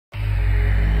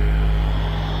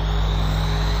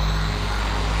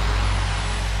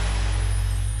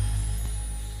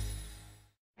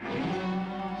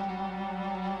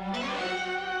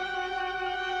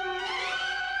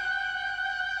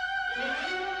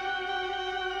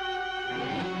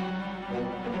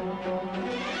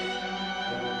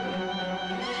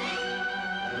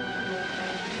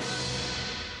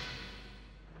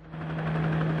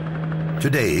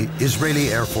Today, Israeli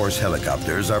Air Force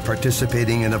helicopters are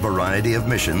participating in a variety of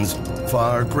missions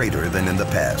far greater than in the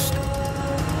past.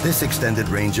 This extended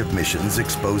range of missions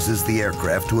exposes the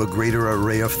aircraft to a greater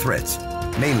array of threats,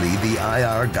 mainly the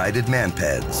IR-guided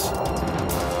manpads.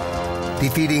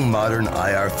 Defeating modern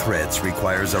IR threats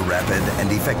requires a rapid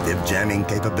and effective jamming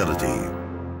capability.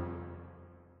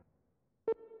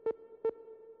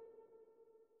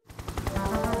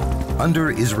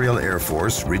 Under Israel Air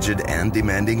Force rigid and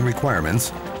demanding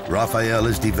requirements, Rafael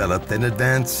has developed an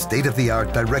advanced,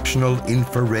 state-of-the-art directional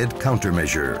infrared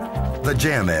countermeasure, the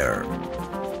Jam-Air.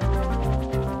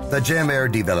 The Jam-Air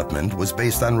development was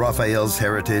based on Rafael's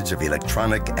heritage of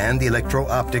electronic and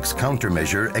electro-optics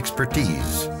countermeasure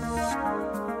expertise.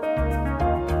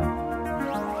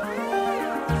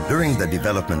 During the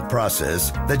development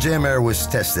process, the Jam-Air was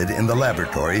tested in the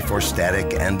laboratory for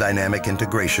static and dynamic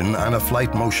integration on a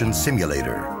flight motion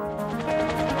simulator.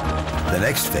 The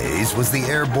next phase was the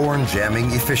airborne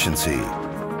jamming efficiency.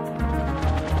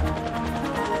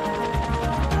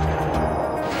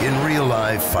 In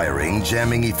real-live firing,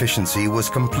 jamming efficiency was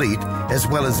complete, as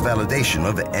well as validation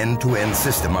of end-to-end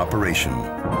system operation.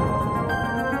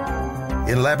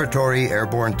 In laboratory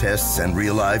airborne tests and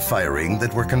real-live firing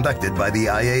that were conducted by the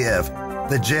IAF,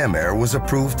 the Jam-Air was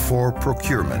approved for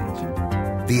procurement.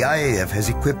 The IAF has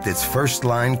equipped its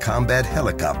first-line combat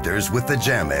helicopters with the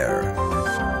Jam-Air.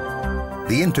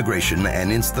 The integration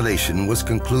and installation was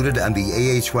concluded on the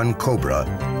AH-1 Cobra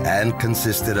and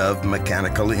consisted of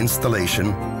mechanical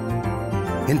installation,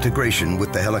 integration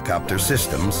with the helicopter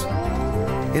systems,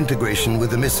 integration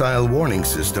with the missile warning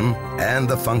system, and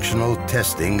the functional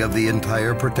testing of the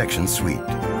entire protection suite.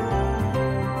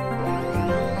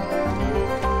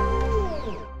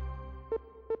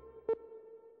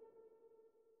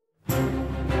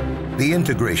 The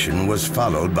integration was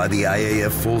followed by the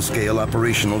IAF full-scale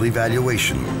operational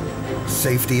evaluation,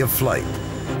 safety of flight,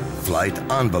 flight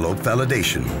envelope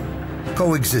validation,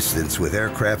 coexistence with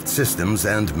aircraft systems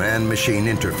and man-machine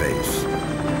interface.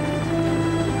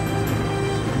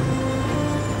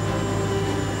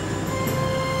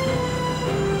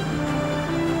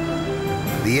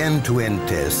 The end-to-end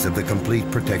tests of the complete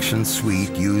protection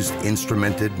suite used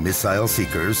instrumented missile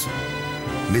seekers,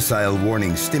 missile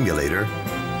warning stimulator,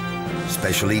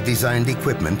 specially designed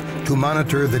equipment to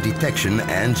monitor the detection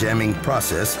and jamming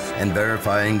process and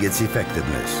verifying its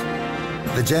effectiveness.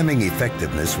 The jamming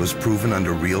effectiveness was proven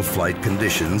under real flight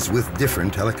conditions with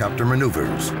different helicopter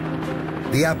maneuvers.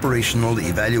 The operational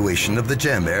evaluation of the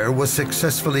Jam-Air was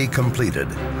successfully completed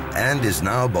and is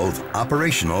now both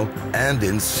operational and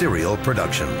in serial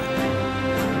production.